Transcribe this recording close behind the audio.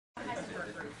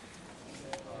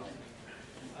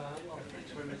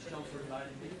Thanks very much, John, for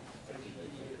inviting me.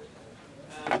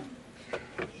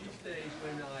 These days,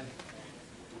 when I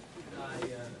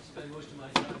spend most of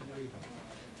my time doing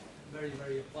very,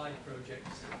 very applied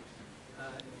projects, it's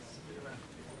a bit of a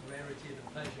rarity and a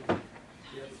pleasure to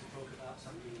be able to talk about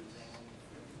something that's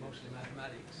mostly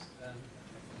mathematics. That's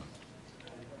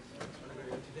what I'm going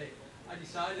to do today. I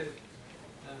decided,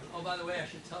 oh, by the way, I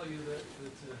should tell you that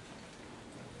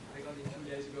I got in 2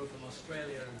 days ago from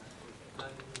Australia, and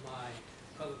my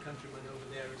fellow countryman over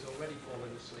there is already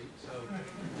fallen asleep, so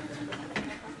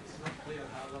it's not clear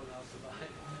how long I'll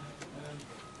survive.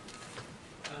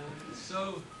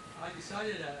 So I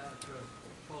decided after a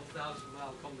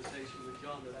 12,000-mile conversation with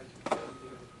John that I should do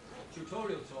something of a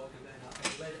tutorial talk, and then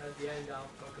at the end I'll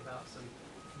talk about some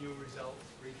new results,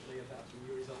 briefly about some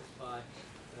new results by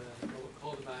Robert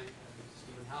Calderbank and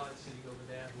Stephen Howard sitting over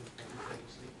there, who will be falling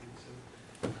asleep pretty soon,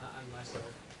 and myself.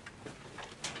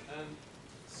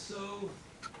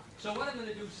 So what I'm going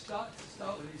to do to start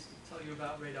with is to tell you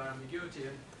about radar ambiguity,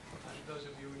 and those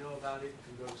of you who know about it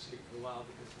can go to sleep for a while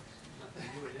because there's nothing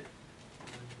new in it.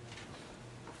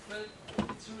 But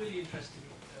it's a really interesting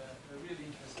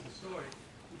story,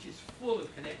 which is full of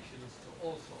connections to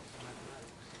all sorts of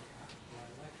mathematics.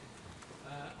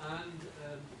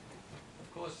 Of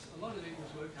course, a lot of it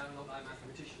was worked out not by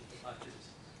mathematicians, but by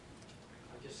physicists.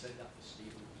 I just said that for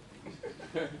Stephen.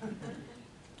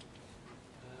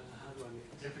 How do I make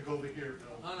this? Difficult to hear,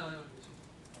 Bill. Oh, no.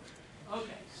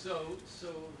 Okay, so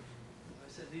I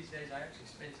said these days I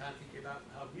actually spend time thinking about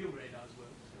how new radars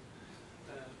work.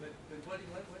 But what do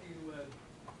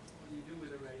you do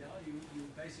with a radar? You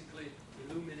basically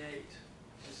illuminate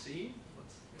the scene,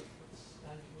 what's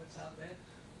out there,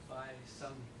 by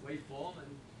some waveform,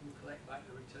 and you collect back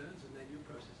the returns, and then you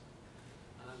process it.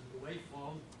 And the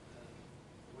waveform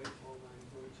I'm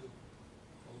going to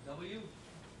call W,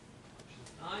 function of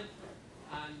 9,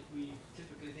 and we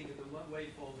typically think of the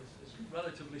waveform as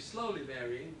relatively slowly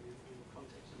varying. In the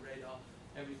context of radar,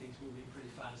 everything's moving pretty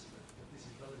fast, but this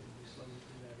is relatively slowly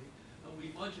varying. And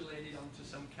we modulate it onto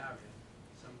some carrier,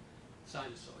 some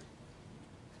sinusoid.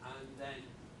 And then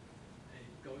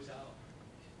it goes out,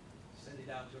 send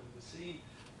it out over the scene,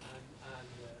 and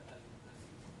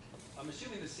I'm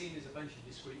assuming the scene is a bunch of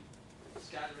discrete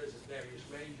scatterers at various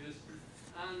ranges,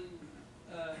 and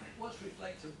what's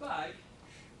reflected back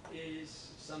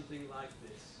is something like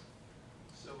this.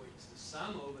 So it's the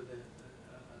sum over where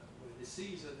the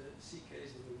C's are the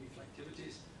CKs and the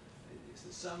reflectivities. It's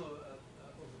the sum over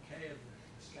K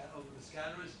over the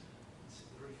scatterers, it's the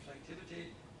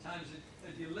reflectivity, times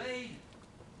a delayed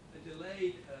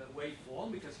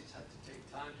waveform, because it's had to take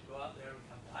time to go out there and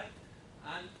come back.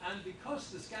 And because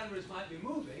the scatterers might be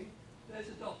moving, there's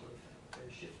a Doppler effect.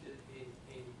 They're shifted in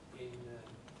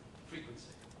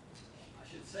frequency. I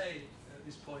should say at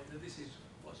this point that this is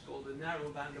what's called a narrow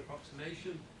band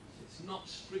approximation. It's not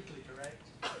strictly correct,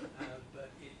 but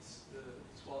it's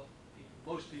what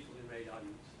most people in radar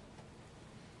use.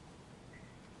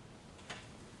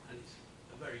 And it's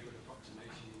a very good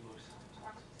approximation in most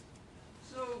circumstances.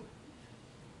 So,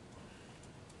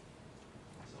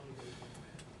 it's only going to be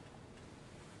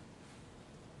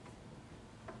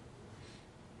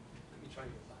let me try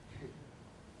and go back.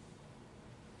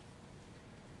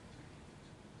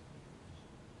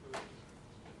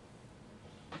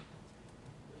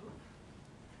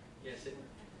 Yes, it.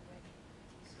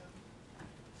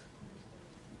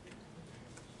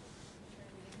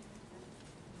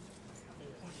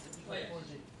 Oh, yes.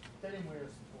 Tell him where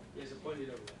it's important. Yes, I pointed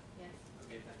over there. Yes.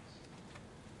 Okay, thanks.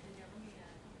 And you're looking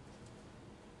at.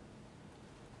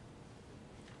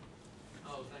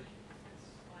 Oh, thank you. That's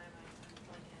why I'm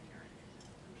pointing at your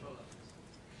Control that.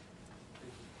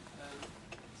 Thank you.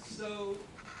 So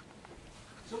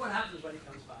what happens when it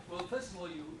comes back? Well, first of all,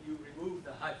 you remove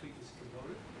the high frequency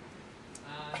component,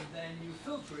 and then you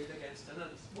filter it against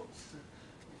another. Whoops.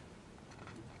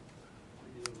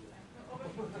 Pointed over there.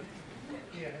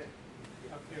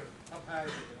 Yeah, up here. Up high.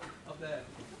 Up there.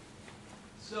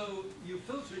 So you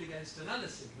filter it against another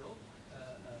signal,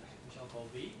 which I'll call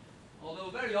V, although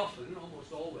very often,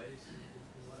 almost always, in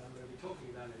what I'm going to be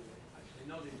talking about anyway,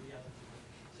 actually not in reality, but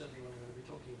certainly what I'm going to be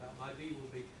talking about, my V will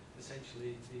be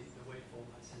essentially the waveform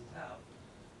I sent out.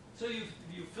 So you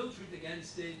filter it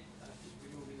against it,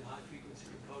 removing the high frequency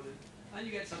component, and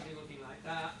you get something looking like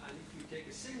that. And if you take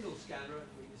a single scatterer, I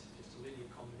mean, this is just a linear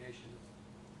combination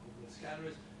of the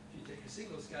scatterers. If you take a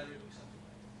single scatterer, it looks something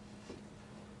like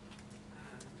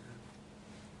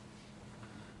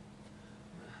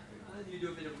that. And you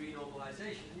do a bit of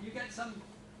renormalization, and you get some,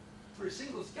 for a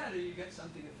single scatter, you get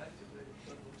something effectively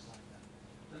that looks like that.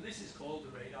 And this is called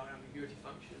the radar ambiguity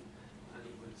function, and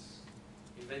it was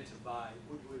invented by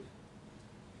Woodward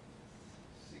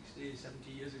 60,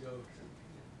 70 years ago.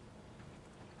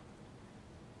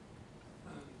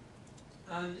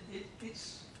 And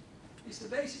it's the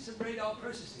basis of radar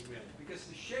processing, really, because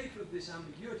the shape of this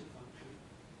ambiguity function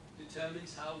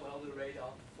determines how well the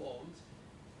radar performs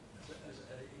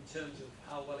in terms of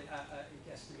how well it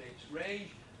estimates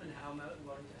range and how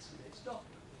well it estimates Doppler.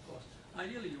 Of course,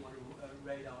 ideally you want a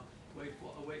radar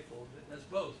waveform that does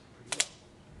both pretty well.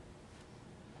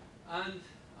 And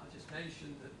I just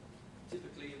mentioned that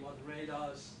typically in modern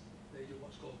radars they do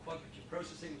what's called quadrature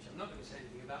processing, which I'm not going to say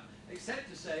anything about, except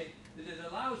to say that it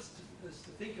allows us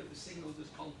to think of the signals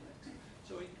as complex.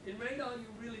 So in radar,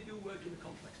 you really do work in a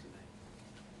complex domain.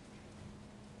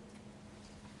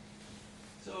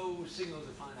 So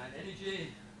signals are finite energy,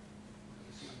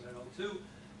 we'll see that all too,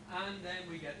 and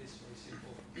then we get this very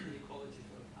simple inequality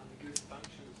for ambiguity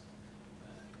functions.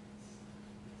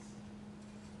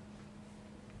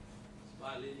 It's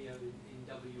bilinear in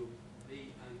W,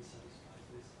 V, and satisfies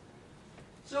this.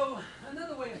 So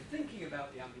another way of thinking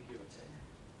about the ambiguity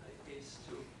is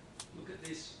to look at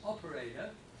this operator,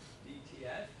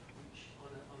 dTF, which on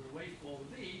a waveform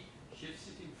V shifts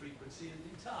it in frequency and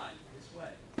in time in this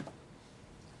way. You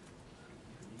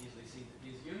can easily see that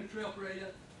this is a unitary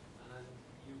operator, and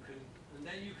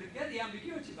then you can get the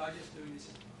ambiguity by just doing this.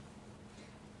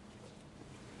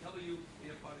 W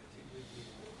inner product with the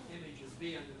image of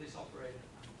V under this operator.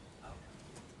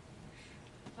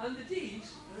 And the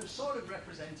D's are a sort of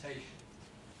representation.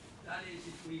 That is,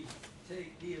 if we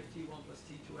take D of T1 plus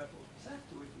T2F over plus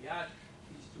F2, if we add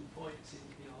these 2 points in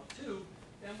R2,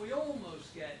 then we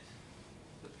almost get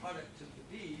the product of the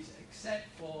B's, except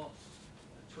for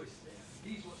a twist there.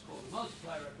 D is what's called the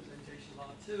multiplier representation of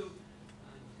R2,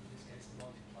 and in this case the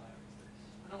multiplier is this.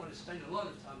 I don't want to spend a lot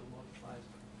of time on multipliers,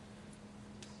 but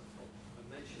I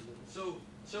mentioned them. So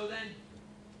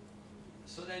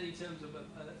then in terms of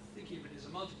thinking of it as a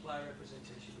multiplier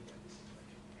representation, we get this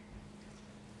expression.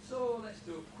 So let's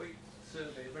do a quick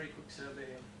survey, a very quick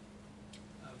survey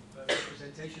of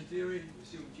representation theory. We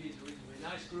assume G is a reasonably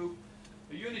nice group.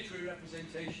 The unitary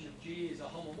representation of G is a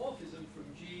homomorphism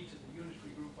from G to the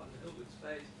unitary group on the Hilbert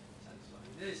space,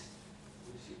 satisfying this.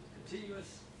 We assume it's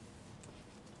continuous.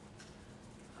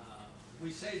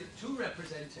 We say that two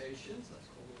representations, let's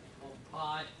call one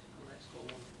pi, and let's call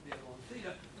one the other one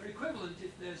theta, are equivalent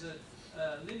if there's a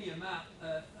linear map,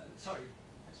 it's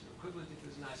equivalent if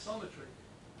there's an isometry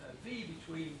V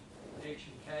between H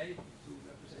and K, two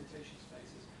representation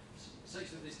spaces, such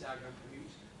that this diagram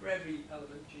commutes for every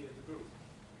element G of the group.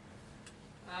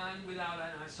 And without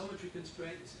an isometry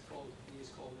constraint, D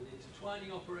is called an intertwining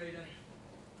operator,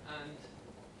 and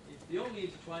if the only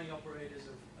intertwining operators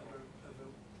of a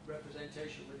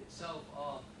representation with itself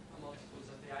are multiples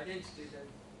of the identity, then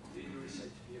theta is said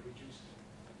to be a reducer.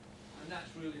 And that's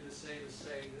really the same as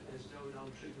saying that there's no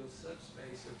non-trivial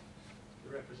subspace of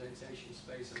the representation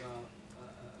space of our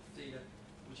theta,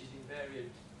 which is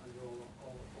invariant under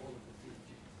all of the theta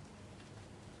G's.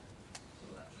 So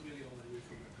that's really all I need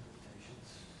from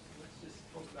representations. Let's just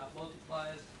talk about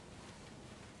multipliers.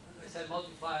 As I said,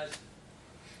 multipliers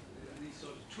are these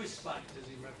sort of twist factors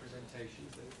in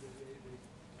representations. They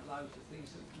allow us to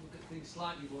look at things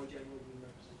slightly more general than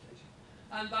representation.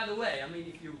 And by the way, I mean,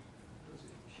 if you,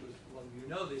 I'm sure a lot of you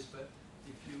know this, but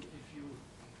if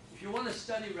you want to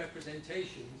study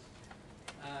representations,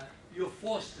 you're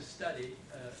forced to study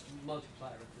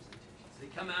multiplier representations. They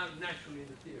come out naturally in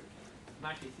the theory,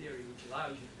 Mackey theory, which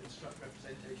allows you to construct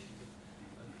representations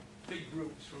of big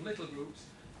groups from little groups,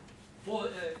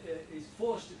 is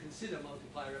forced to consider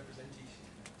multiplier representations,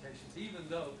 even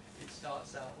though it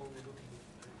starts out only looking at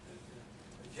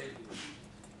J groups.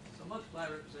 So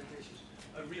multiplier representations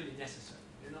are really necessary.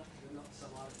 They're not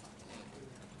some artifacts.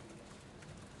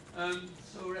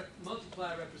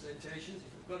 Multiplier representations, if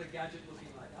we've got a gadget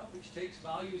looking like that, which takes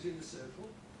values in the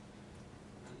circle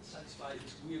and satisfies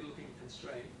this weird looking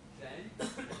constraint, then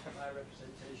multiplier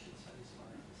representation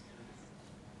satisfies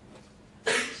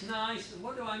this. It's nice, and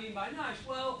what do I mean by nice?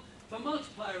 Well, for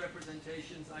multiplier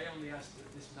representations, I only ask that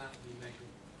this map be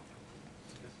measurable.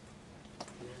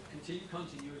 Because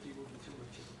continuity will be too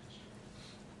much of a constraint.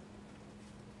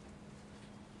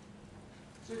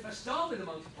 So if I start with a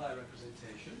multiplier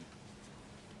representation,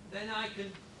 then I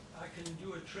can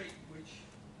do a trick which is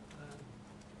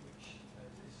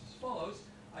as follows.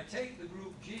 I take the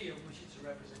group G of which it's a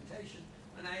representation,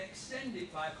 and I extend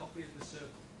it by a copy of the circle.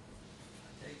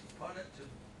 I take the product of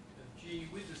G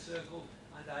with the circle,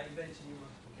 and I invent a new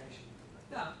multiplication like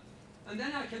that. And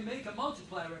then I can make a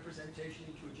multiplier representation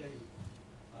into a J group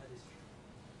by this trick.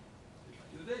 If I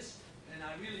do this, then then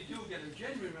I really do get a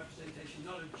genuine representation,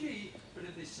 not of G, but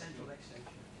of this central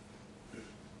extension. And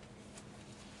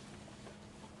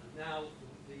now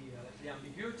the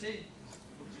ambiguity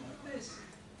looks like this,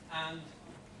 and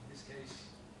in this case,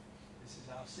 this is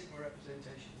our sigma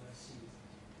representation where C is.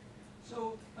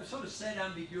 So I've sort of said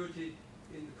ambiguity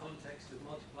in the context of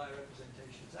multiplier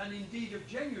representations, and indeed of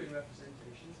genuine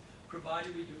representations,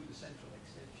 provided we do the central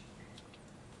extension.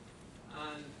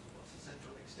 And what's the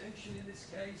central extension in this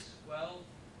case? Well,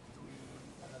 we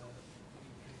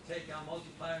can take our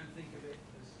multiplier and think of it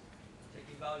as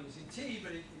taking values in T,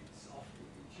 but it's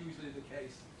usually the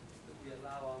case that we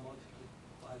allow our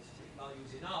multipliers to take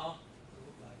values in R that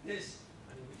look like this,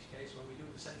 and in which case when we do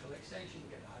the central extension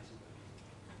we get Heisenberg.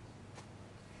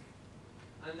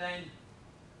 And then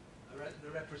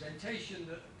the representation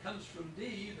that comes from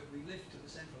D that we lift to the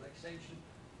central extension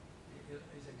is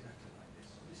exactly like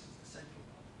this. So this is the central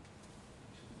part.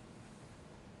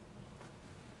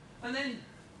 And then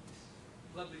this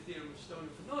lovely theorem of Stone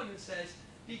and von Neumann says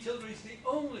D tilde is the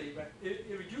only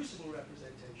irreducible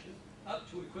representation up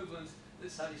to equivalence that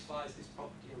satisfies this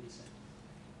property on the center.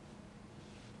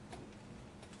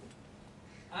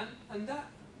 And that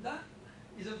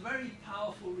is a very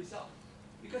powerful result.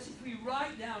 Because if we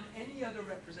write down any other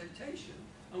representation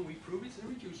and we prove it's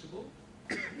irreducible,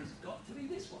 there's got to be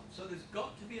this one. So there's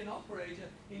got to be an operator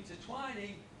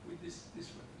intertwining with this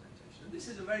representation. And this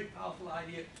is a very powerful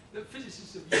idea that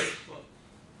physicists have used for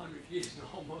 100 years now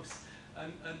almost,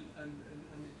 and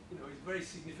you know, it's a very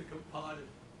significant part of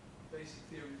basic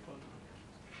theory of quantum mechanics.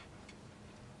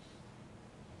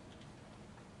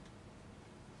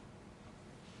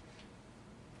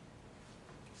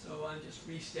 So I'm just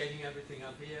restating everything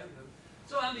up here.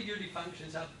 So ambiguity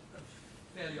functions have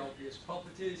fairly obvious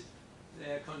properties.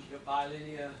 They're conjugate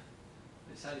bilinear.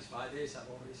 They satisfy this. I've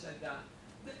already said that.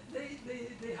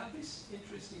 They have this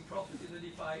interesting property that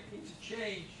if I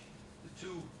interchange the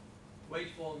two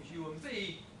waveforms U and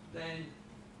V, then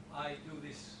I do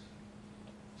this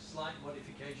slight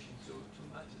modification to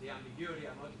the ambiguity.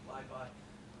 I multiply by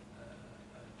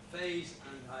phase,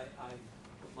 and I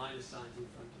put minus signs in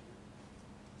front of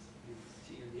the T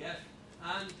and the F.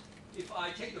 And if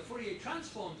I take the Fourier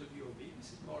transforms of U and V,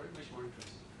 this is much more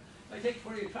interesting. If I take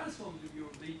Fourier transforms of U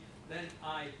and V, then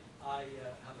I have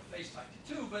a phase factor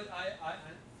 2, but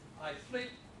I flip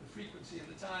the frequency and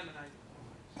the time,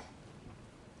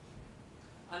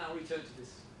 and I'll return to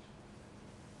this.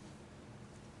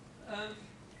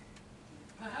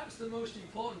 Perhaps the most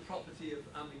important property of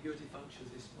ambiguity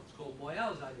functions is what's called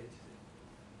Weyl-Heisenberg's identity.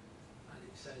 And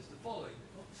it says the following.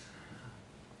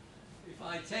 If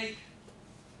I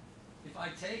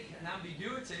take an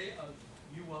ambiguity of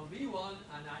U1, V1,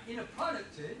 and I inner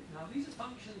product it, now these are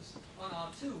functions on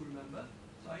R2, remember?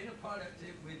 So I inner product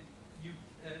it with the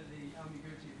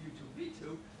ambiguity of U2,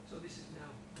 V2, so this is now,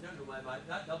 I don't know why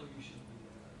that W should be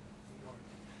ignored.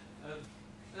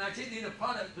 And I take the inner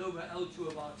product over L2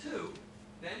 of R2,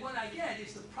 then what I get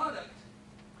is the product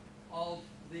of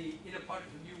the inner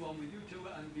product of U1 with U2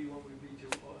 and V1 with V2,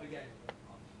 or again,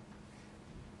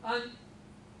 and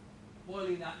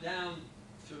boiling that down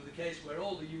to the case where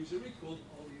all the U's are equal,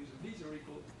 all the U's and V's are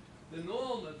equal, the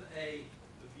norm of A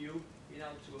of U in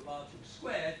L2 of R2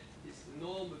 squared is the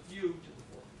norm of U to the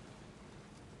fourth.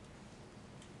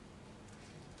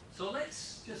 So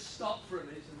let's just stop for a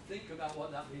minute and think about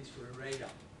what that means for a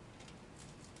radar.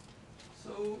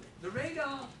 So the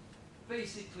radar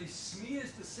basically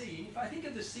smears the scene. If I think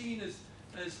of the scene as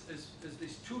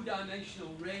this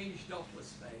two-dimensional range Doppler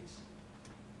space,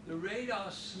 the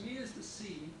radar smears the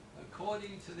scene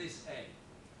according to this A.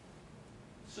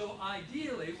 So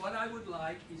ideally, what I would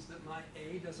like is that my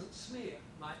A doesn't smear.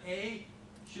 My A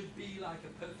should be like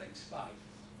a perfect spike.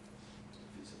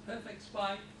 If it's a perfect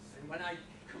spike, then when I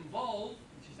convolve,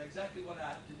 which is exactly what I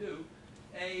have to do,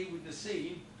 A with the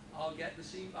scene, I'll get the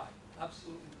scene back.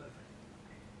 Absolutely perfect.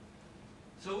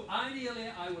 So ideally,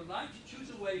 I would like to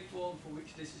choose a waveform for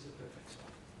which this is a perfect spike.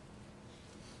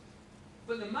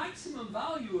 But the maximum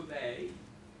value of A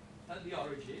at the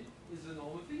origin is the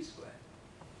norm of V squared.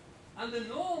 And the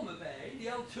norm of A, the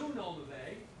L2 norm of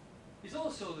A, is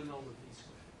also the norm of V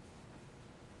squared.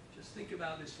 Just think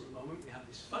about this for a moment. We have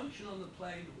this function on the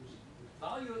plane whose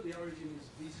value at the origin is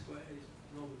V squared, is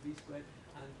norm of V squared,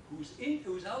 and whose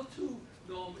L2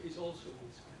 norm is also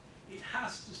V squared. It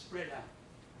has to spread out.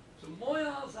 So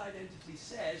Moyal's identity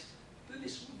says that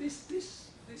this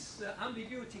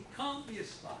ambiguity can't be a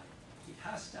spike. It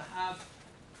has to have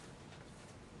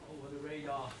what a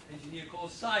radar engineer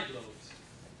calls side lobes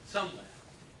somewhere.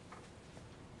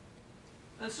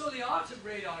 And so the art of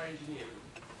radar engineering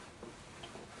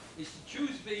is to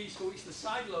choose V's for which the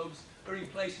side lobes are in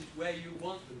places where you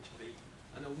want them to be,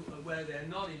 and where they're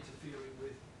not interfering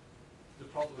with the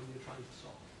problem you're trying to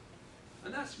solve.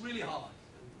 And that's really hard.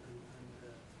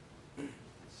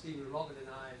 Stephen, Robin and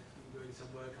I have been doing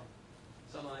some work on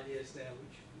some ideas there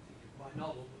which we think are quite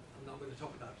novel, but I'm not going to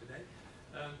talk about today.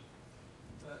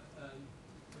 But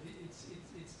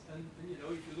you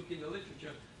know, if you look in the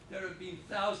literature, there have been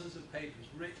thousands of papers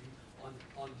written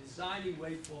on designing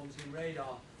waveforms in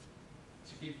radar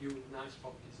to give you nice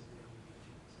properties of the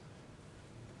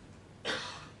ambiguity.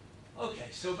 Okay,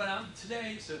 so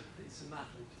today it's a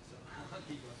math lecture, so I'll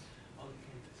keep on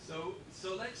this. So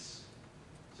let's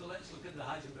look at the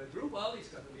Heisenberg group. Well, it's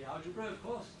got to be algebra, of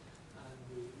course, and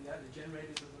we have the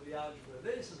generators of the algebra of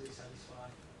this, and they satisfy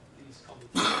these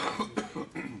commutations.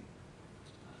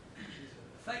 These are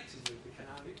effectively the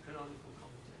canonical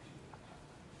commutation.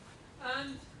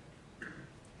 And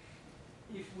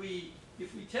if we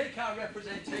take our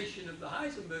representation of the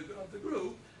Heisenberg of the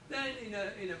group, then in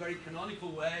a very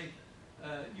canonical way,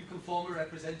 you can form a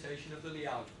representation of the Lie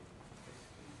algebra,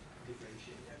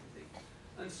 differentiate everything.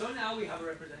 And so now we have a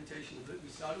representation of it. We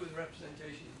started with a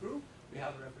representation of the group. We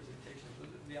have a representation of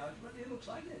the algebra. It looks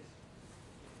like this.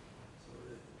 So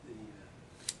the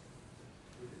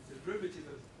derivative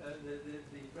of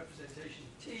the representation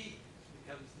of t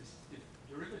becomes this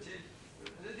derivative.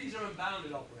 These are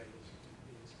unbounded operators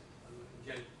in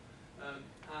general,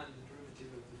 and the derivative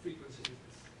of the frequency is this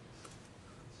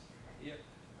here,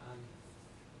 and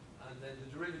then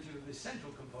the derivative of this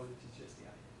central component is just the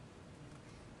idea.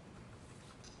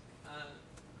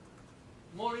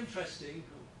 More interesting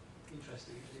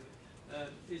anyway,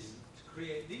 is to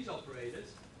create these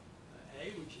operators,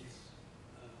 A, which is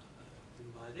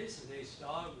given by this, and A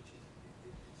star, which is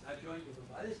adjoint given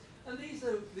by this, and these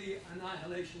are the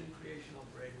annihilation and creation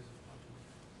operators of quantum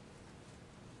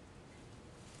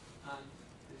mechanics. And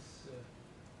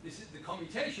this is the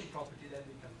commutation property then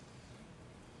becomes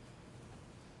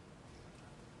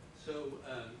this. So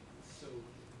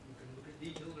you can look at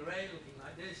d tilde array looking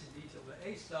like this, and d tilde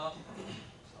A star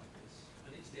looks like this,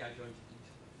 and it's the adjoint of d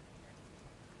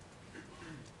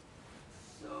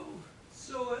tilde.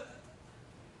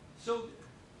 So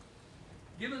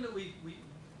given that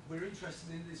we're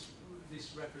interested in this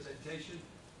representation,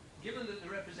 given that the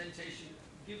representation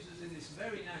gives us in this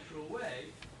very natural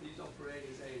way these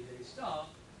operators A and A star,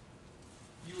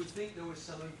 you would think there was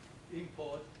some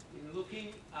import in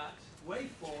looking at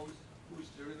waveforms whose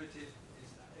derivative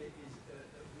is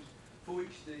for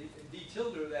which the d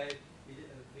tilde of A v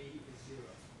is 0.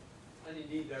 And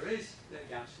indeed there is, they're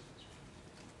Gaussian.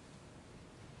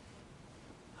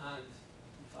 And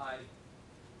if I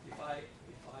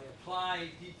apply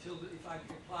d tilde, if I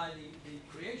apply the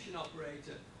creation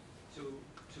operator to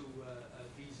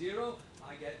v0,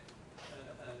 I get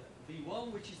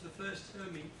v1, which is the first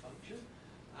Hermite function.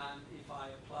 And if I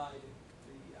apply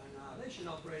the annihilation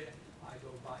operator, I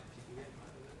go back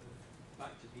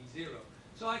to v0.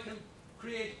 So I can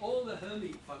create all the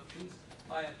Hermite functions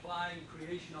by applying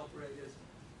creation operators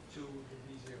to the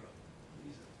v0.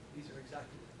 These are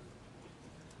exactly the same.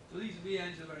 So these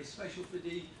VNs are very special for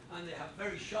D, and they have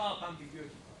very sharp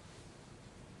ambiguity.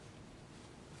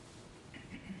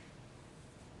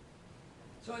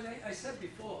 So as I said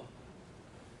before,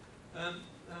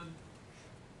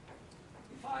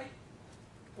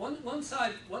 once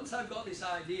I've got this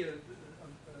idea,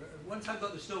 once I've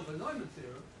got the Stover-Neumann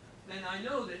theorem, then I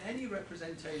know that any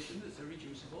representation that's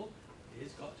irreducible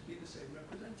is got to be the same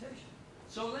representation.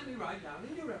 So let me write down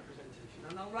a new representation,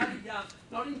 and I'll write it down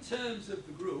not in terms of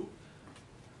the group,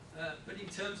 but in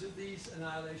terms of these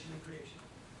annihilation and creation.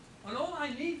 And all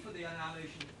I need for the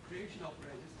annihilation and creation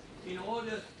operators, in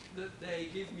order that they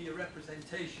give me a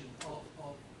representation of the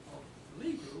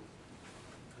Lie group,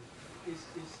 is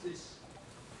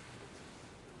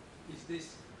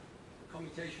this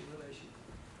commutation relation.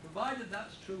 Provided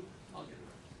that's true, I'll get a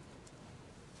representation.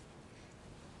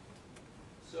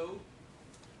 So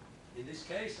in this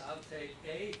case, I'll take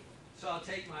A. So I'll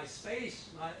take my space,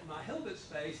 my Hilbert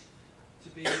space, to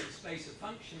be the space of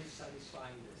functions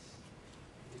satisfying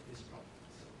this problem.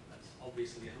 So that's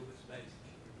obviously a Hilbert space.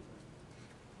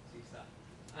 Sees that.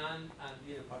 And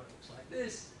the inner product looks like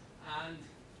this. And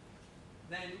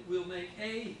then we'll make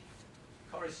A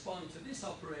correspond to this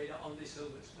operator on this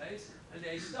Hilbert space, and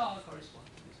A star correspond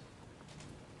to this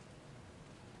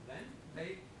operator. Then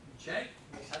you check,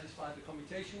 we satisfy the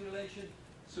commutation relation,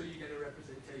 so you get a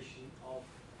representation of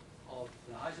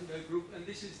the Heisenberg group, and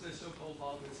this is the so-called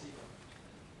Waldman-Seaborn.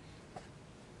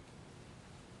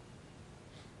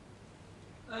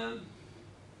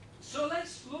 So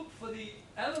let's look for the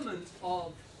element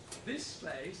of this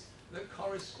space that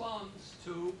corresponds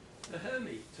to the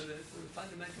Hermite, to the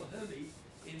fundamental Hermite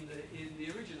in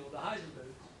the original, the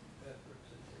Heisenberg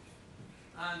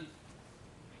representation,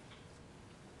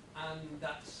 and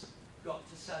that's got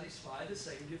to satisfy the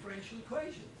same differential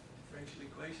equation. Differential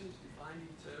equations defined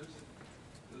in terms of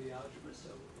the algebra, so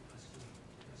it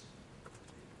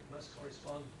must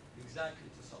correspond exactly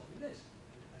to solving this,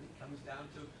 and it comes down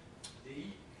to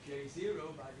d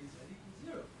j0 by dz equals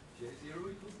 0.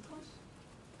 J0 equals the constant.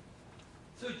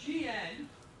 So Gn,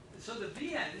 so the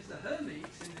Vn is the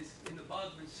Hermites in the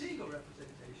Boltzmann-Siegel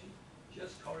representation,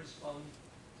 just correspond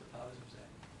to powers of z,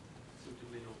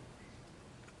 suitably normalized.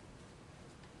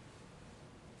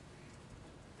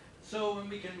 So when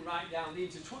we can write down the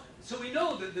intertwine, so we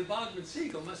know that the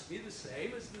Boltzmann-Siegel must be the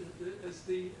same as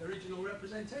the original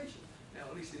representation. Now,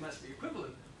 at least they must be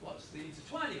equivalent. What's the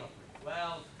intertwining operator?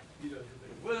 Well, you do a bit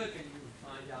of work and you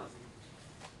find out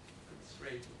pretty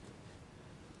straight,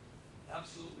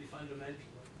 absolutely fundamental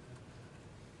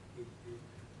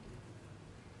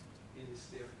in this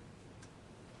theory.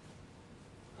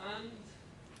 And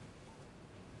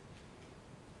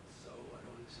so I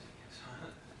don't want to say yes.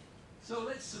 So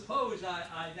let's suppose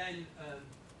I then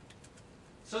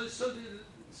so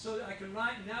I can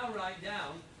now write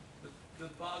down the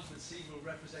Boltzmann-Siegel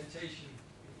representation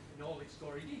in all its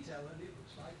gory detail, and it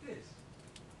looks like this.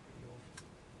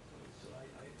 So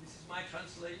this is my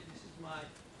this is my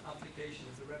application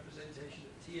of the representation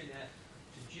of T and F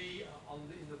to G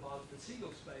in the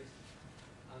Boltzmann-Siegel space,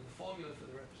 and the formula for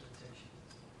the representation.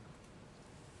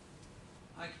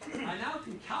 I now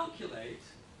can calculate,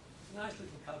 it's a nice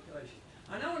little calculation.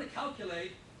 I now want to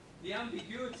calculate the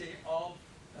ambiguity of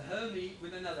a Hermite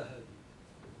with another Hermite.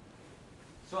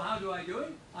 So how do I do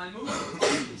it? I move to the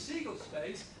Boltzmann-Siegel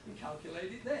space and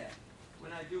calculate it there.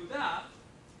 When I do that,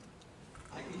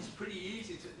 it's pretty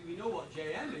easy to, we know what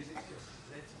Jm is, it's just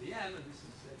Z to the M, and this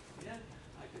is Z to the N.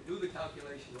 I can do the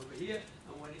calculation over here,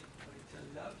 and what it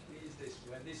turns out to be is this,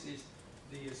 where this is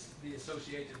the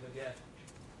associated Fourier function.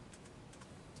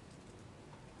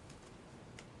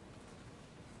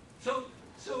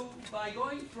 So by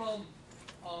going from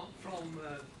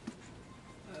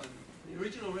the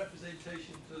original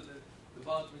representation to the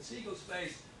Boltzmann-Siegel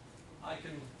space, I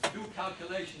can do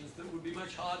calculations that would be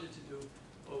much harder to do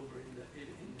over in the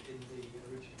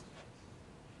original space.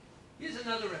 Here's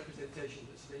another representation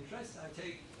that's of interest. I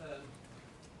take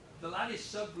the lattice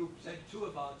subgroup Z2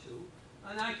 of R2,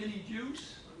 and I can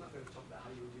induce, I'm not going to talk about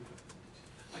how you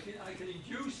induce it, I can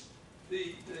induce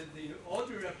the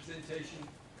ordinary representation,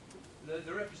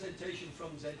 the representation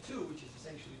from Z2, which is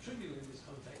essentially trivial in this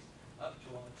context, up to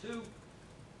R2.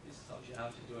 This tells you how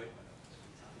to do it,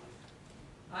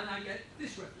 and I get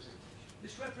this representation.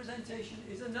 This representation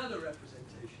is another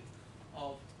representation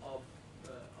of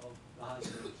the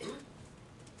Heisenberg group.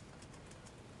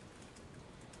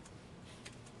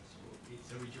 So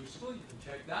it's irreducible, you can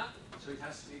check that. So it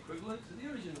has to be equivalent to the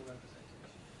original representation.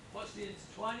 What's the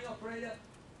intertwining operator?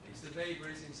 It's the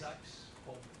Weber-Ising-Sachs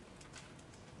formula.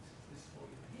 This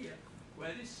formula here,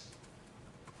 where this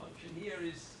function here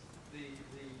is the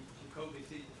Jacobi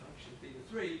theta function theta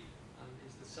 3, and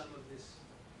is the sum of this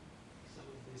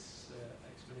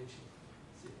exponential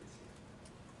series here.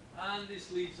 And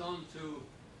this leads on to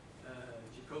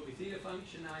Jacobi theta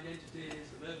function identities,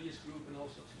 the Möbius group, and all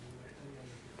sorts of any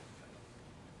other group.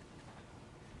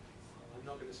 Well, I'm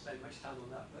not going to spend much time on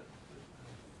that, but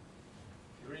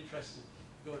if you're interested,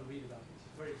 go and read about it. It's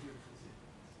a very beautiful series.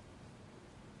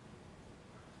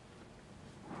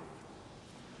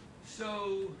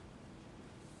 So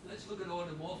let's look at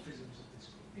automorphisms of this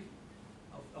group,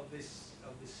 of this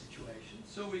situation.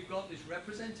 So we've got this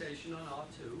representation on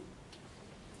R2,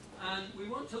 and we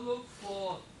want to look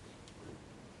for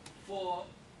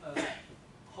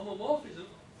homomorphism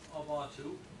of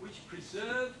R2 which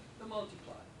preserve the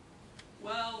multiplier.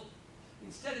 Well,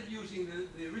 instead of using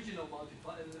the original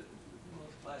multiplier, the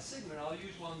multiplier sigma, I'll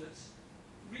use one that's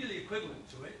really equivalent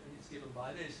to it, and it's given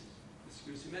by this, the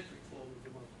skew symmetric form of the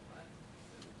multiplier,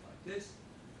 like this.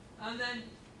 And then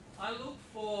I look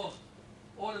for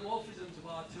automorphisms of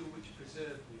R2 which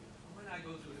preserve mu. And when I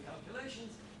go through the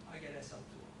calculations, I get SL2R.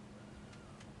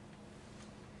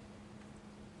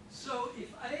 So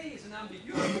if A is an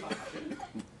ambiguity function,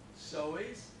 so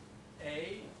is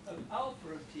A of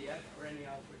alpha of TF for any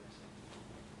alpha in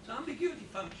SL2R. So ambiguity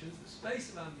functions, the space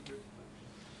of ambiguity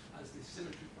functions, has this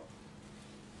symmetry property.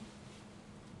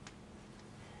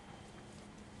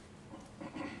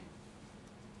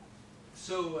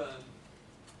 So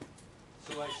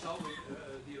I start with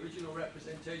the original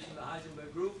representation of the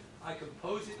Heisenberg group. I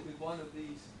compose it with one of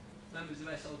these members of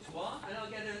SL2R, and I'll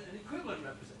get an equivalent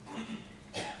representation.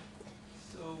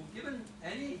 So given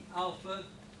any alpha,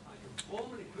 I can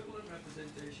form an equivalent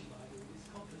representation by doing this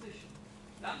composition.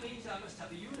 That means I must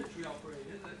have a unitary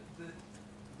operator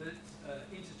that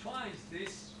intertwines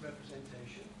this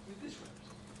representation with this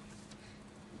representation.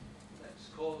 Let's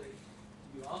call it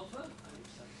U alpha, and it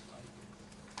satisfies this.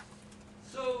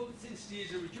 So, since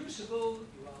these are reducible,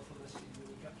 U alpha must be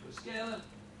unique up to a scalar,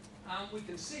 and we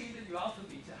can see that U alpha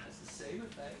beta has the same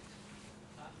effect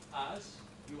as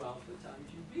U alpha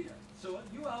times U beta. So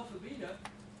U alpha beta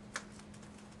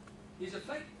is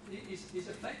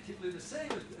effectively the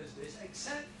same as this,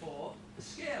 except for the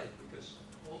scalar, because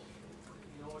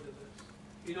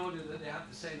in order that they have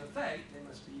the same effect, they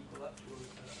must be equal up to a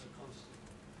constant.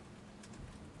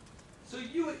 So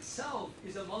U itself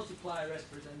is a multiplier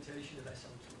representation of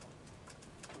SL2R.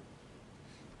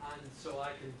 And so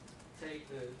I can take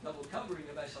the double covering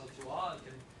of SL2R, I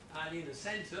can add in a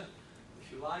center,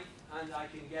 if you like, and I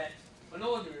can get an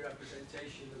ordinary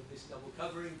representation of this double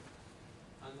covering,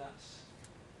 and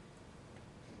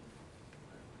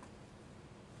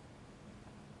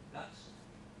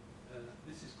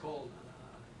this is called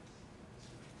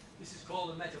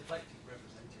a metaplectic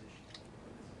representation.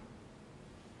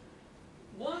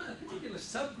 A particular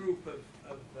subgroup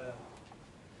of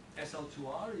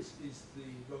SL2R is the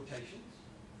rotations,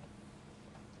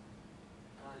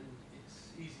 and it's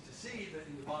easy to see that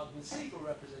in the Weyl-Heisenberg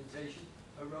representation,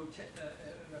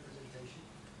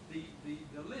 the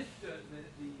lift,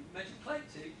 the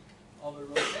metaplectic of a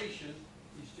rotation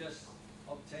is just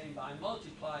obtained by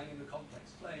multiplying in the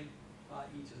complex plane by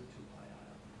e to the 2 pi I.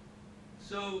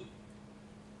 So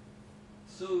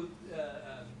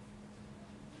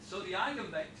the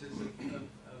eigenvectors of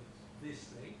this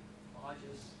thing are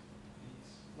just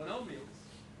these monomials,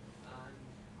 and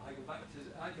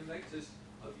eigenvectors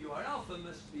of UR alpha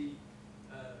must be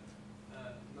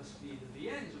the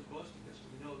VNs, of course, because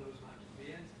we know those match to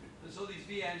VNs, and so these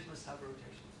VNs must have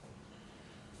rotations.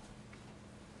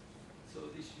 So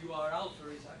this UR alpha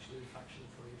is actually a fraction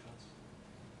Fourier transform,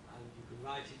 and you can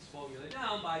write its formula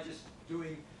down by just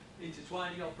doing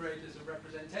intertwining operators of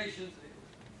representations.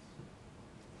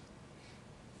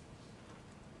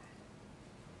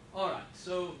 All right,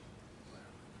 so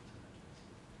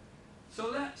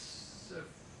that's a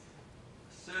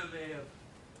survey of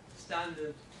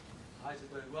standard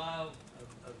Heisenberg-Weyl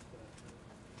of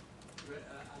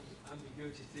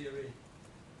ambiguity theory,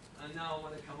 and now I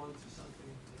want to come on to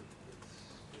something that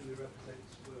really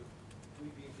represents what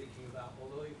we've been thinking about,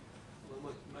 although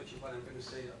much of what I'm going to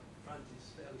say up front is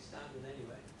fairly standard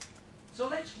anyway. So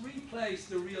let's replace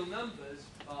the real numbers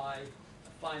by a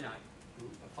finite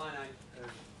group, a finite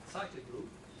cyclic group,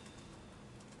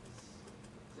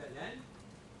 Zn.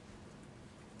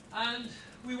 And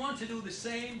we want to do the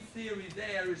same theory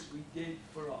there as we did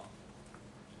for R.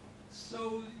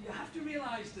 So you have to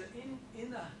realize that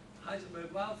in the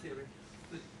Heisenberg-Weyl theory,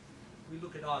 that we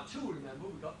look at R2, remember,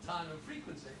 we've got time and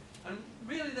frequency, and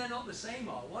really they're not the same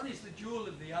R. One is the dual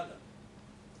of the other.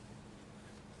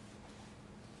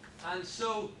 And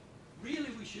so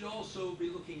really we should also be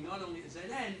looking not only at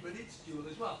Zn, but its dual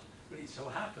as well. But it so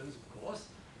happens, of course,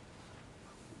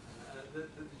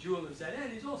 that the dual of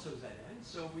Zn is also Zn,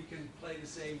 so we can play the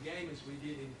same game as we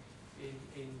did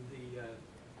in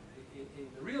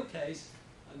the real case,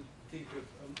 and think of,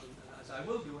 as I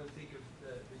will do, and think of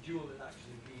the dual as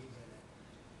actually being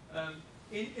Zn.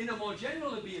 In a more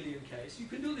general abelian case, you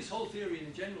can do this whole theory in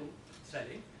a general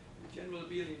setting, in a general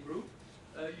abelian group.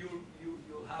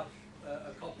 You'll have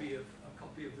a copy of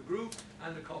the group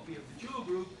and a copy of the dual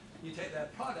group. You take their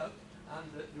product,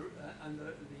 and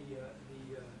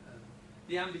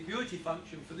the ambiguity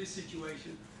function for this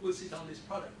situation will sit on this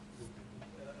product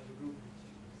of a group.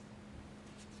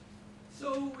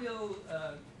 So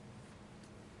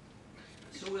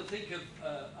we'll think of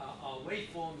our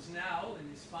waveforms now in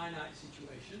this finite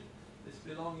situation, that's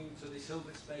belonging to this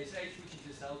Hilbert space H, which is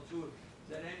just L2 of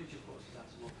Zn, which of course is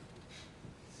absolute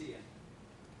Cn.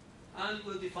 And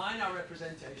we'll define our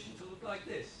representation to look like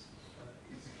this.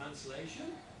 It's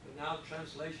translation, but now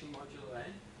translation modulo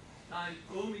n, times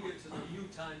omega to the u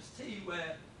times t,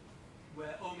 where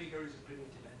omega is a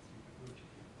primitive nth root.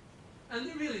 And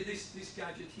then really this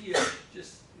gadget here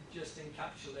just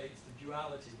encapsulates the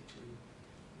duality between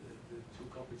the two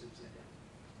copies of Zn.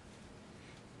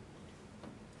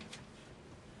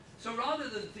 So rather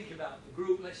than think about the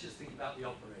group, let's just think about the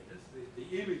operators, the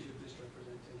image of this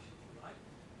representation, right?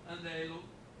 And they look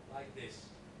like this.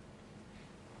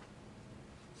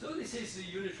 So this is the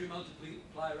unitary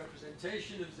multiplier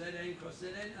representation of Zn cross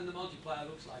Zn, and the multiplier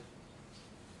looks like this.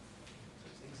 So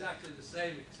it's exactly the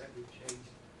same, except we've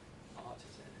changed R to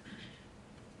Zn.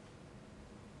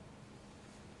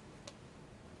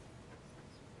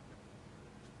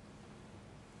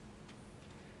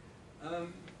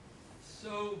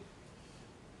 So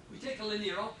we take a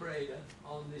linear operator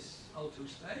on this O2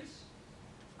 space,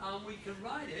 and we can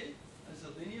write it as a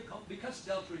linear, because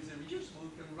delta is irreducible,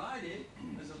 we can write it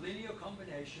as a linear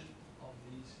combination of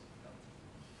these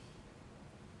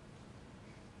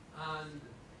delta. And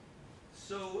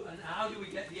so, and how do we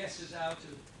get the s's how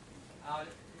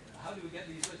do we get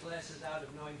these little s's out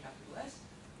of knowing capital S?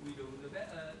 We do the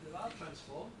Weyl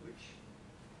transform, which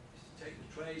is to take the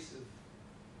trace of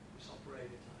this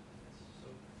operator times S. So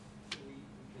we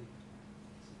can,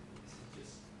 this is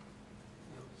just,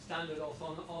 you know, standard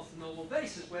orthonormal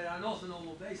basis, where an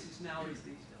orthonormal basis now is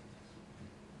these deltas.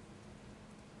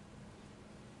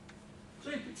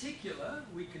 So in particular,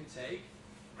 we can take,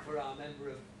 for our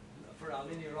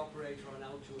linear operator on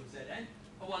L2 of Zn,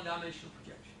 a one-dimensional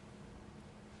projection.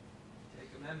 Take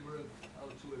a member of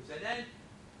L2 of Zn,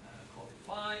 call it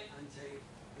phi, and take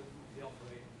the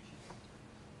operator, which is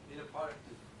inner product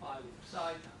of phi with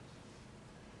psi times.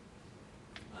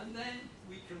 And then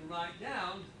we can write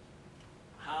down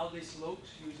how this looks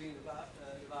using the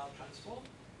Weyl transform,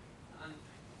 and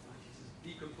this is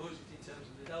decompose it in terms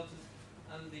of the deltas,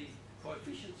 and the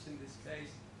coefficients in this case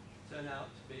turn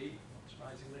out to be, not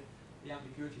surprisingly, the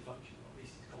ambiguity function, or at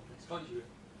least its complex conjugate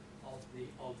of the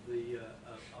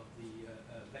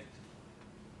vector.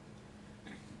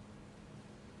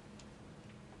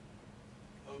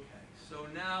 Okay, so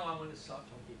now I'm going to start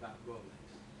talking about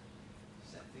Golays.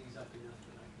 Set things up enough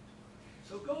that I can talk.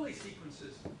 So Golay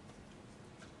sequences.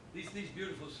 These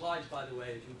beautiful slides, by the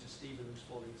way, are due to Stephen, who's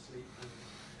falling asleep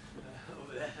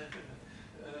over there.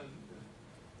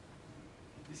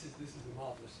 This is a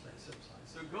marvelous slide.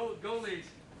 So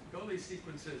Golay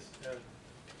sequences have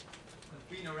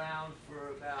been around for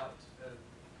about,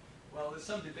 well, there's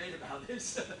some debate about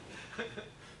this,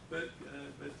 but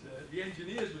the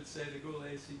engineers would say the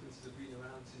Golay sequences have been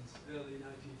around since early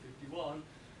 1951,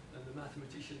 and the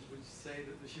mathematicians would say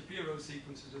that the Shapiro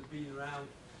sequences have been around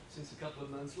since a couple of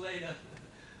months later.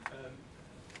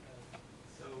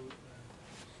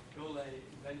 Golay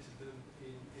invented them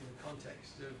in the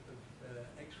context of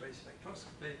X-ray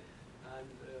spectroscopy, and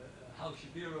Hal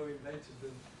Shapiro invented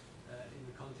them in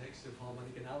the context of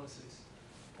harmonic analysis,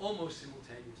 almost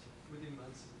simultaneously, within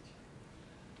months of each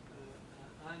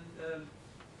other.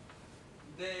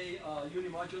 They are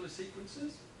unimodular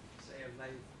sequences, say of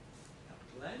length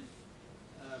capital N,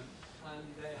 and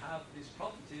they have this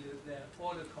property that their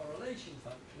order correlation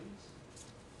functions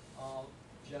are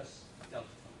just delta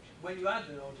functions. When you add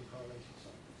the order correlation,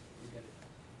 you get it.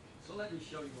 So let me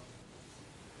show you what.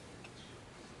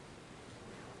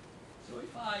 So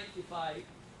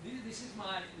this is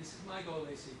my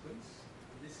Golay sequence.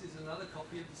 This is another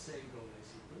copy of the same Golay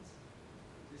sequence.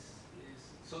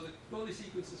 So the Golay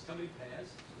sequences come in pairs.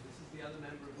 So this is the other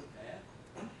member of the pair.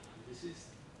 And this is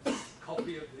a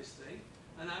copy of this thing.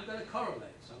 And I'm going to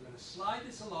correlate. So I'm going to slide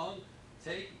this along,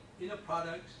 take inner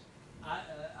product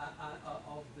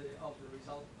of the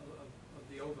result of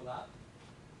the overlap,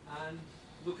 and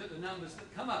look at the numbers that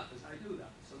come up as I do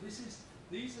that. So these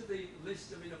are the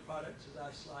list of inner products as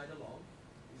I slide along.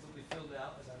 These will be filled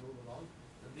out as I move along.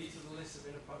 And these are the list of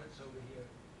inner products over here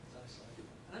as I slide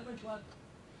along. And I'm going to add them.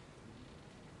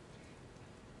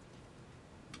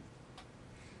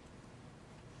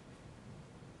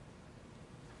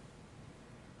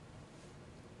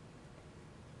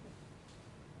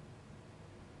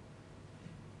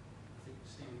 I think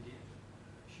Stephen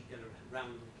should get a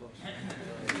round of applause.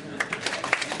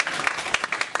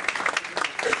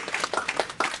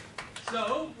 So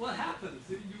what happens?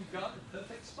 You've got a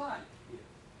perfect spike here.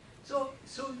 So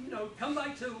you know, come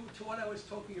back to what I was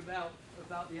talking about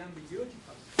the ambiguity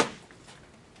function.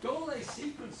 Golay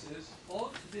sequences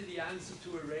ought to be the answer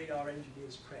to a radar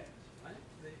engineer's prayers, right?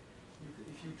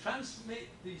 If you transmit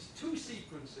these two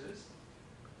sequences,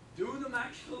 do them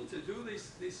actual to do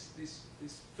this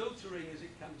filtering as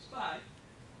it comes by,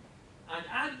 and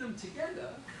add them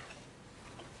together,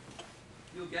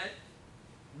 you'll get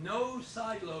no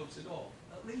side lobes at all,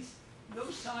 at least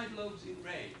no side lobes in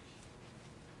range.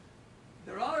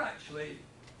 There are actually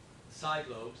side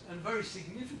lobes, and very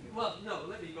significant, well, no,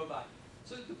 let me go back.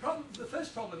 So the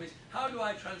first problem is, how do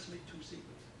I transmit two sequences?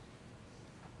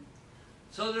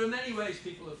 So there are many ways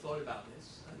people have thought about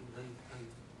this, and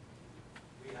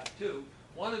we have two.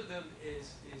 One of them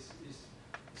is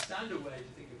the standard way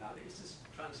to think about it is to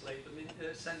translate them,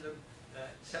 send them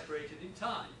separated in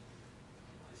time.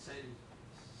 I send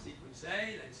sequence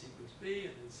A, then sequence B,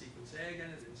 and then sequence A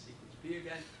again, and then sequence B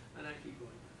again, and I keep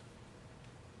going.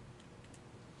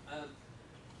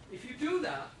 If you do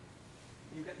that,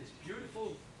 you get this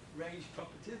beautiful range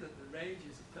property that the range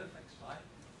is a perfect spike,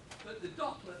 but the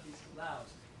Doppler is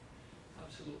lousy.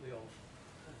 absolutely awful.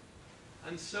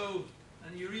 And so,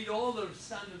 and you read all the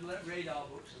standard radar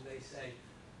books, and they say,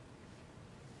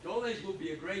 Golays would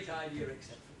be a great idea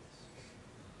except for this.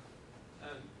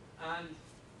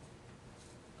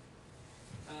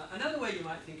 Another way you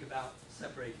might think about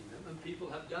separating them, and people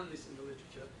have done this in the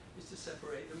literature, is to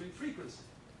separate them in frequency.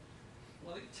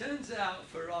 Well, it turns out,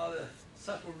 for rather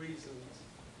subtle reasons,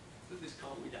 that this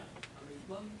can't be done. I mean,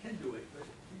 one can do it, but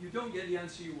you don't get the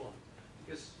answer you want,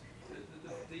 because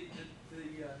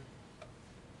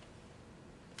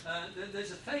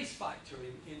there's a phase factor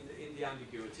in the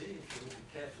ambiguity, if you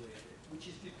look carefully at it, which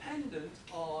is dependent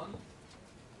on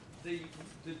the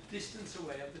distance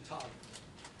away of the target.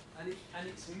 And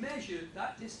it's measured,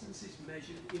 that distance is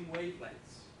measured in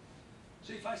wavelengths.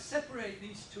 So if I separate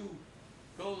these two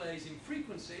Golays in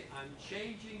frequency, I'm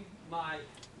changing my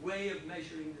way of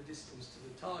measuring the distance to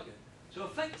the target. So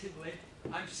effectively,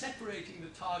 I'm separating the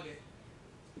target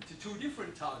to two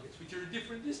different targets, which are at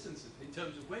different distances in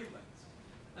terms of wavelengths.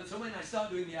 And so when I start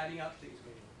doing the adding up, things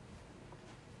go on.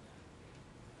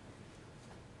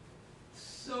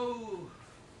 So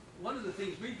one of the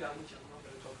things we've done, which I'm not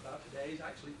going to talk about today, is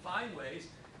actually find ways,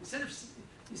 instead of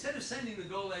sending the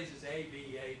Golays as A,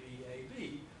 B, A, B, A, B,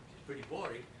 which is pretty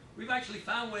boring, we've actually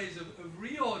found ways of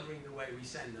reordering the way we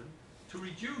send them to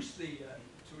reduce the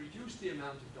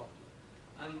amount of Doppler.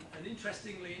 And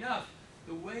interestingly enough,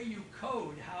 the way you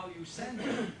code how you send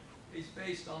them is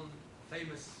based on a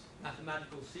famous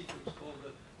mathematical sequence called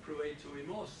the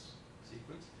Pareto-Imos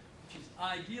sequence, which is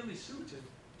ideally suited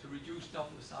to reduce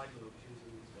Doppler side lobes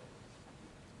using these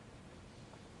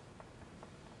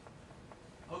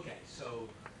Golays. Okay, so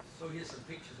here's some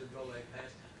pictures of Golay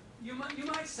pairs. You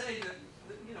might say that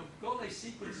Golay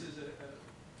sequences are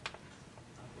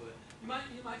you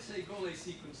might say Golay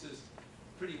sequences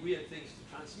pretty weird things to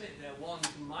transmit. They're ones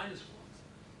and minus ones.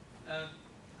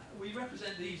 We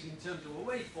represent these in terms of a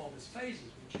waveform as phases.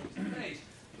 We change the phase,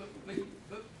 but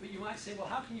you might say, well,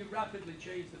 how can you rapidly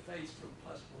change the phase from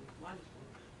 +1 to -1?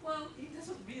 Well, it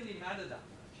doesn't really matter that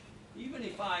much. Even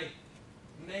if I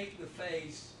make the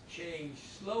phase change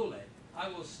slowly, I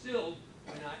will still,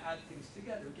 when I add things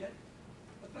together, get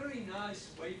a very nice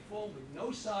waveform with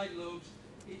no side lobes.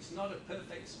 It's not a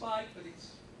perfect spike, but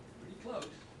it's pretty close.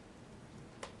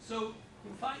 So,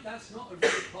 in fact, that's not a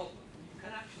real problem. You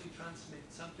can actually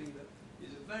transmit something that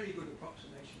is a very good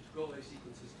approximation to Golay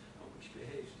sequences, and which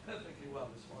behaves perfectly well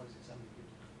as far as its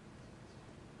ambiguity.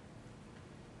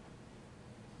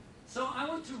 So I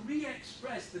want to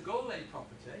re-express the Golay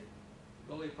property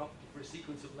for a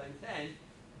sequence of length n,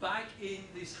 back in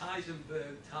this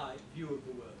Heisenberg type view of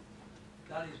the world.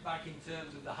 That is back in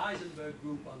terms of the Heisenberg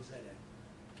group on Zn.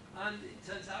 And it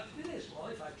turns out to be this. Well,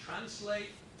 if I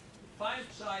translate phi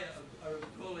of psi are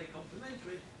Golay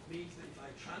complementary, means that if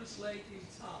I translate in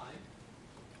time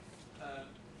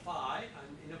phi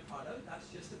and in a product, that's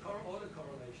just the order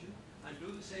correlation, and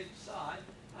do the same for psi,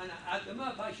 and I add them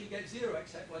up, I should get 0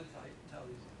 except when tau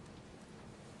is 0.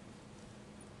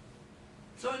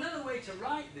 So another way to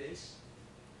write this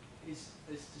is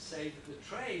to say that the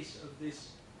trace of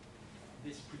this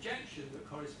projection that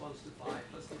corresponds to phi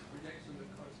plus this projection that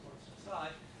corresponds to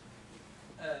psi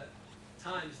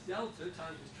times delta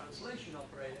times this translation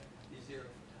operator is 0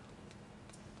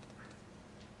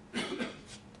 for tau.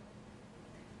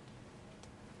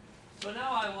 So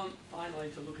now I want finally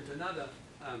to look at another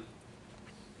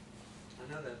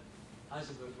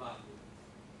Heisenberg model.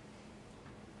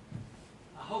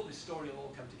 I hope this story will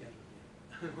all come together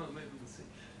again. Well, maybe we'll see.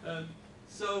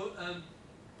 So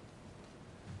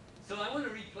I want to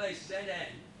replace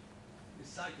Zn, this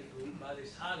cyclic group, by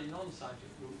this highly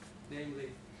non-cyclic group, namely a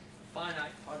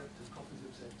finite product of copies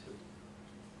of Z2.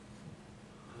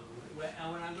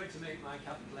 And when I'm going to make my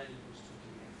capital N equals 2 to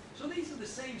the n. So these are the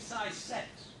same size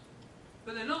sets,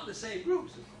 but they're not the same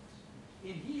groups, of course.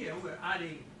 In here, we're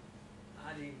adding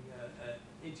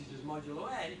integers modulo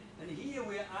n, and here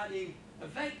we're adding a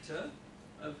vector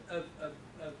of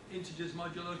integers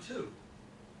modulo 2.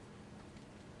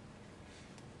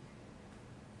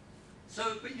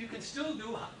 So, but you can still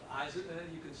do the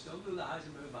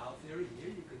Heisenberg-Weyl theory here.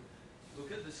 You can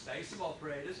look at the space of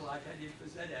operators like I did for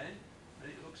Zn, and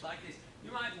it looks like this.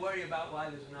 You might worry about why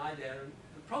there's an I there, and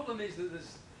the problem is that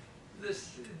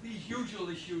there's these usual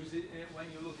issues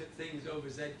when you look at things over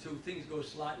Z2. Things go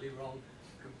slightly wrong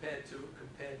compared to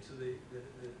the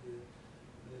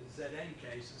Zn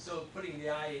case, and so putting the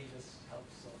I in just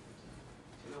helps solve it.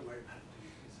 So don't worry about it.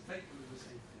 It's effectively the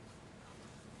same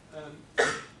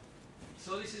thing.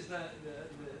 So this is the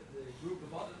group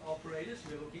of operators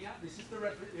we're looking at. This is the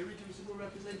irreducible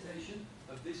representation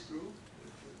of this group.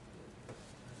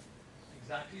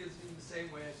 exactly as in the same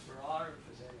way as for R and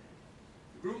for Zn.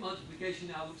 The group multiplication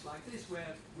now looks like this,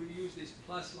 where we use this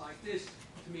plus like this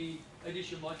to mean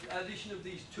addition of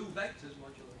these two vectors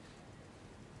modulus.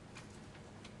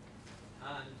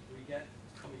 And we get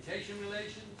commutation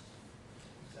relations,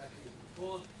 exactly as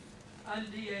before.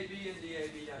 And DAB and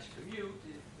DAB dash commute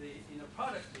is the inner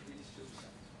product of these two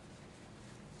sets.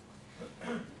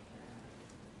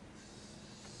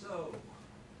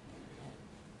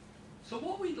 So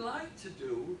what we'd like to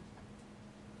do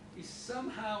is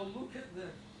somehow look at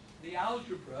the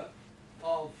algebra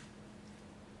of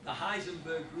the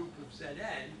Heisenberg group of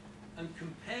Zn and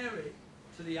compare it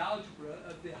to the algebra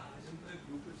of the Heisenberg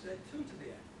group of Z2 to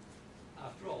the n.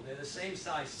 After all, they're the same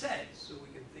size sets, so we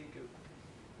can think of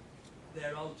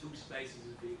their L2 spaces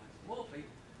as being isomorphic.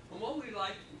 And what we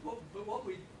like,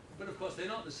 but of course they're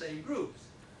not the same groups.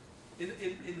 In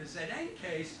the Zn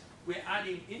case, we're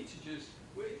adding integers.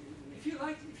 If you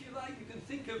like, you can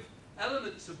think of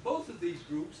elements of both of these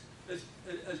groups as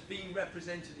being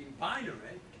represented in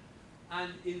binary.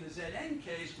 And in the Zn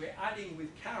case, we're adding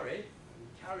with carry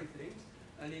things.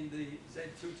 And in the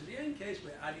Z2 to the n case,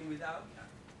 we're adding without carry.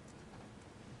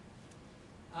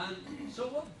 And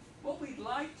so what we'd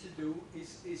like to do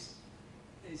is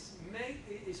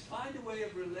find a way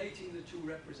of relating the two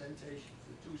representations,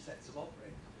 the two sets of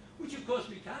operators, which of course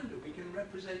we can do.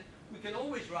 We can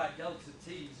always write delta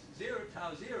t's 0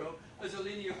 tau 0 as a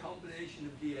linear combination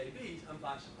of DABs and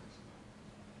vice versa.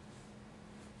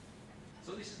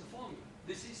 So this is the formula.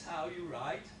 This is how you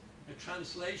write a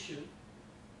translation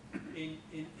in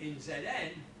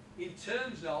Zn in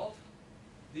terms of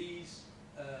these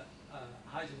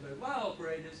Heisenberg-Weyl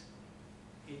operators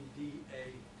in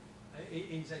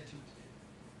in Z2 to n.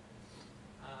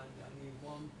 And I need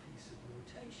one piece of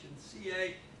notation.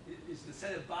 CA is the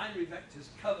set of binary vectors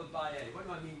covered by A. What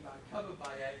do I mean by covered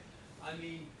by A? I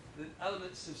mean the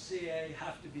elements of CA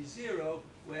have to be 0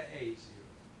 where A is 0.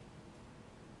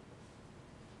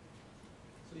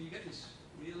 So you get this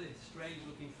really strange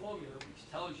looking formula which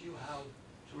tells you how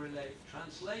to relate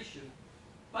translation.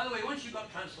 By the way, once you've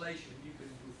got translation, you can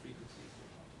do frequency.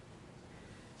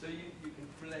 So you can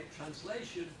relate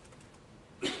translation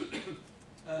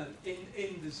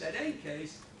in the Zn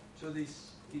case to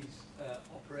these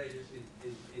operators in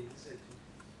Z2.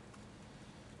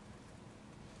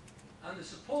 And the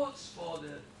supports for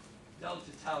the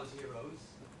delta tau zeros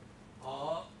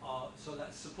are so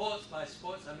that supports by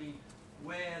supports, I mean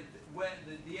where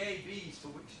the ABs for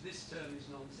which this term is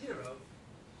non-zero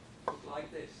look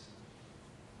like this.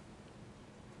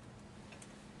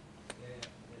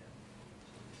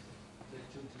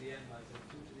 Z2 to the n by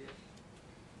Z2 to the n.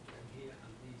 And here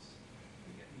and these,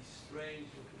 you get these strange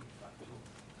looking fractal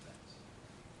sets.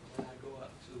 When I go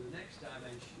up to the next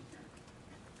dimension,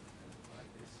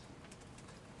 like this.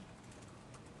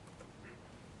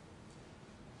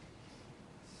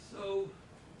 So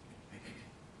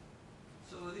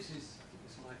this is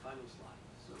my final slide.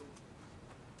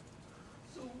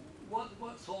 So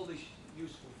what's all this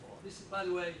useful for? This is, by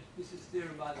the way, this is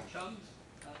theorem by the Chums.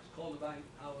 That's called by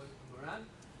Howard Moran.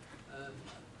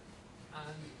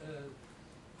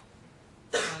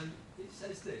 And it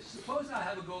says this: suppose I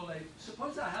have a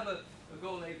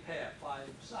Golay pair, phi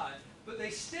and psi, but they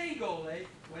stay Golay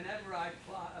whenever I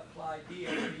apply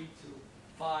DAB to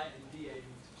phi and DAB to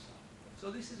psi.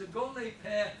 So this is a Golay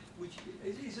pair which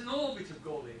is an orbit of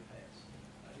Golay pairs.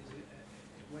 That is,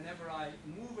 whenever I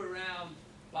move around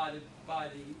by the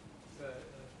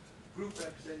group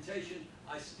representation,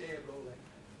 I stay a Golay pair.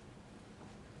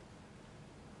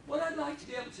 What I'd like to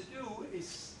be able to do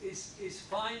is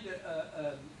find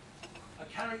a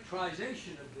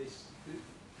characterization of this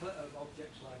of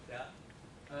objects like that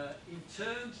in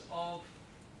terms of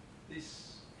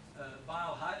this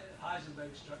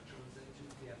Weyl-Heisenberg structure of Z2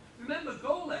 PM. Remember,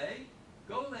 Golay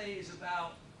is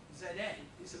about Zn.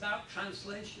 It's about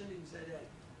translation in Zn.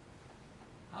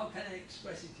 How can I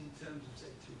express it in terms of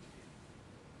Z2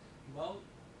 PM? Well,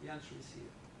 the answer is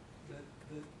here.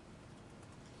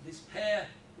 This pair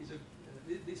is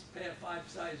this pair phi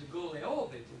psi is a Golay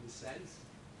orbit in the sense,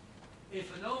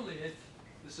 if and only if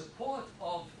the support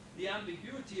of the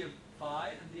ambiguity of phi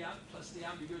and plus the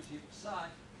ambiguity of psi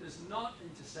does not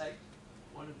intersect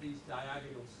one of these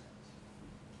diagonal sets.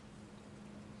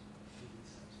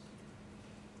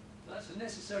 So that's a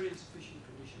necessary and sufficient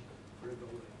condition for a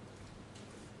Golay.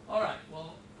 All right.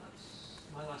 Well, that's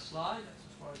my last slide. That's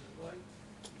as far as I'm going.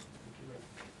 Thank you very much.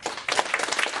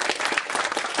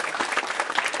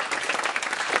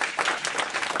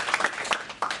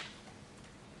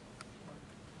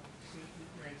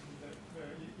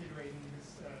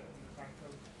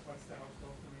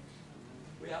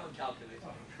 We haven't calculated.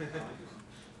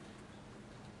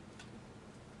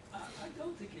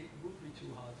 don't think it would be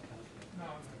too hard to calculate. No,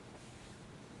 no.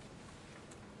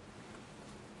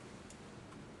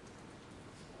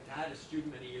 I had a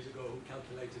student many years ago who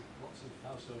calculated lots of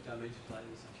household dimensions like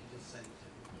this, and she just sent it to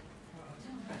me.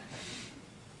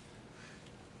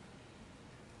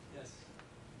 Yes.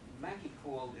 Mackey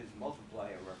called his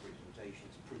multiplier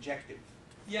representations projective.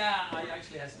 Yeah, I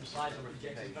actually had some slides on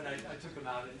projections, but I took them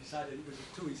out and decided it was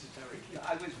too esoteric.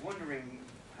 I was wondering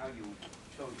how you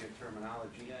chose your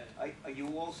terminology. Yeah. Are you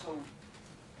also,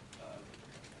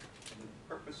 for the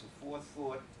purpose of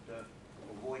forethought,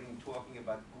 avoiding talking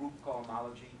about group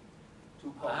cohomology?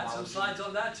 Two cohomology? I had some slides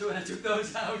on that too, and I took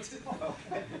those out.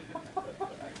 Okay.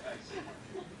 I see.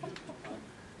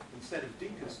 Instead of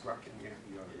deconstructing your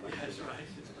That's right.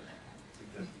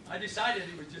 suggesting. I decided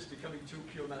it was just becoming too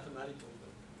pure mathematical.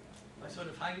 But I sort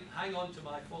of hang on to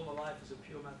my former life as a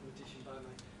pure mathematician by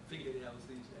my fingernails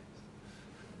these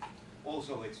days.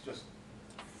 Also, it's just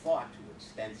far too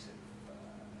extensive,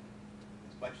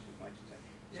 as much as that.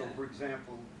 So, Yeah. for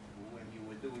example, when you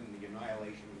were doing the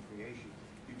annihilation and creation,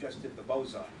 you just did the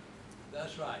boson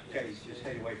That's right. case. Yes, You yeah,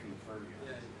 stayed yeah. away from the fermions.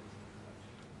 Yeah, yeah.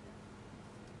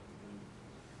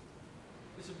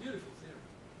 It's a beautiful theory.